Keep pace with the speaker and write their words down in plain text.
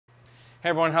Hey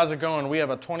everyone, how's it going? We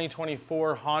have a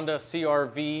 2024 Honda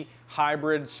CRV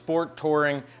Hybrid Sport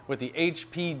Touring with the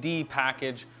HPD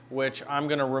package, which I'm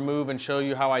gonna remove and show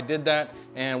you how I did that.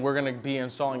 And we're gonna be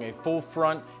installing a full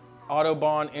front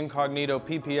Autobahn Incognito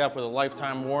PPF with a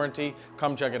lifetime warranty.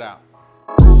 Come check it out.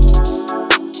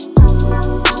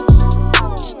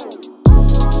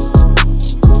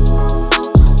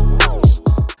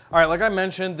 All right, like I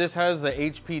mentioned, this has the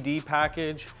HPD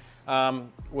package,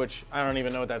 which I don't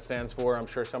even know what that stands for. I'm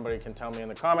sure somebody can tell me in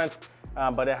the comments,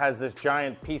 but it has this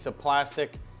giant piece of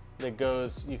plastic that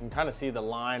goes, you can kind of see the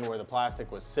line where the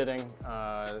plastic was sitting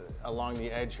along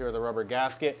the edge here of the rubber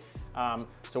gasket.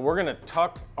 So we're gonna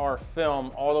tuck our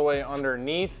film all the way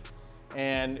underneath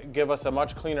and give us a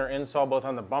much cleaner install both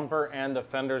on the bumper and the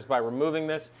fenders by removing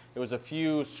this. It was a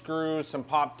few screws, some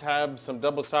pop tabs, some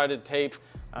double-sided tape.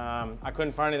 I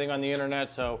couldn't find anything on the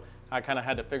internet, so I kind of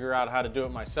had to figure out how to do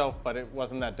it myself, but it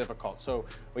wasn't that difficult. So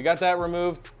we got that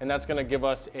removed, and that's gonna give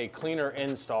us a cleaner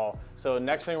install. So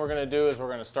next thing we're gonna do is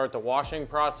we're gonna start the washing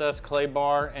process, clay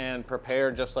bar, and prepare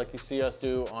just like you see us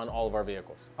do on all of our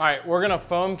vehicles. All right, we're gonna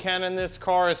foam cannon this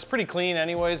car. It's pretty clean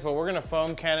anyways, but we're gonna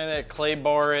foam cannon it, clay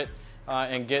bar it,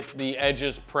 and get the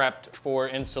edges prepped for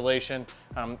installation.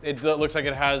 It looks like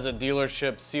it has a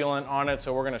dealership sealant on it,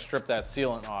 so we're gonna strip that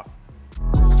sealant off.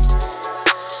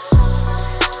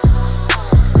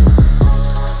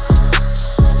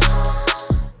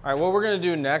 All right, what we're gonna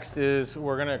do next is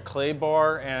we're gonna clay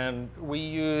bar, and we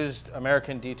used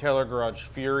American Detailer Garage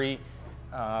Fury,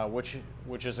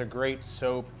 which is a great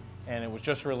soap, and it was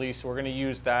just released. So we're gonna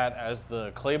use that as the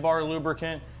clay bar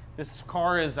lubricant. This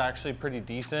car is actually pretty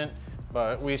decent,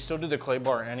 but we still do the clay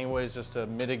bar anyways just to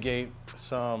mitigate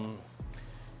some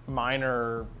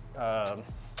minor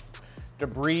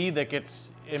debris that gets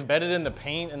embedded in the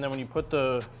paint, and then when you put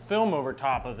the film over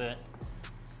top of it,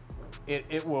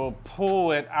 it will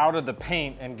pull it out of the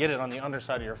paint and get it on the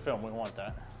underside of your film. We want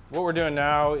that. What we're doing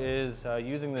now is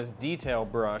using this detail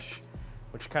brush,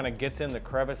 which kind of gets in the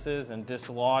crevices and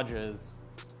dislodges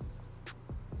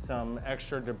some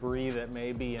extra debris that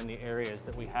may be in the areas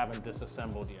that we haven't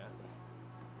disassembled yet.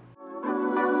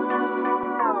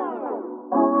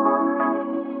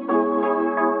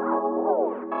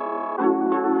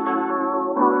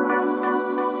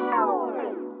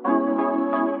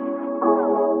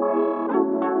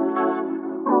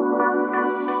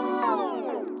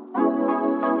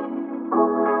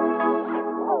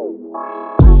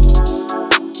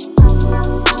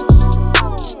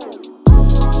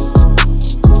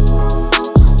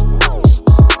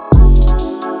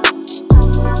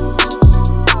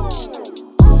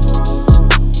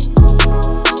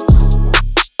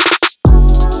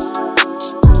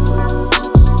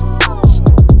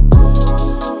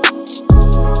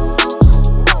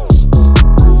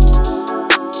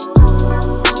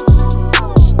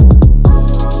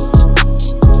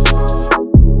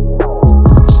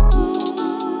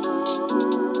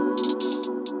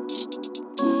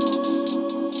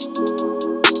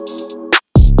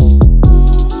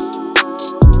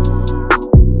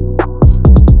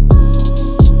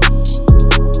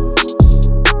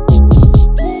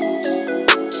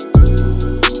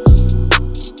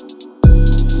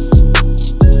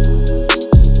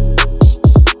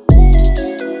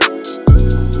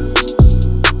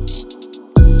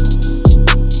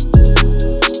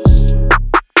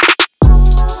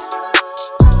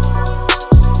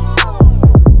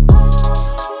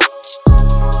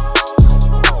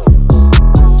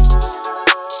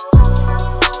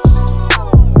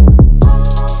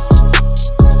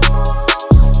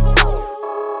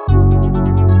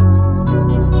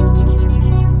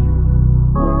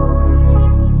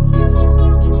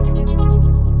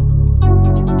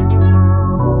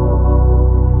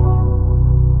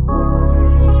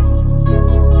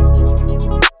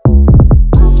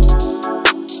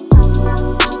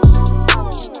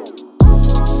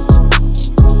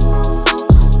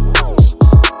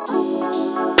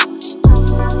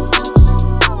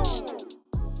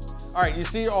 All right, you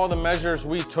see all the measures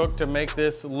we took to make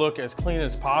this look as clean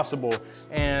as possible,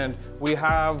 and we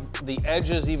have the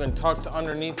edges even tucked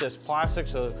underneath this plastic,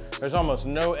 so there's almost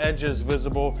no edges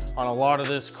visible on a lot of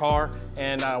this car,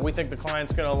 and we think the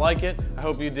client's gonna like it. I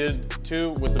hope you did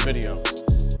too with the video.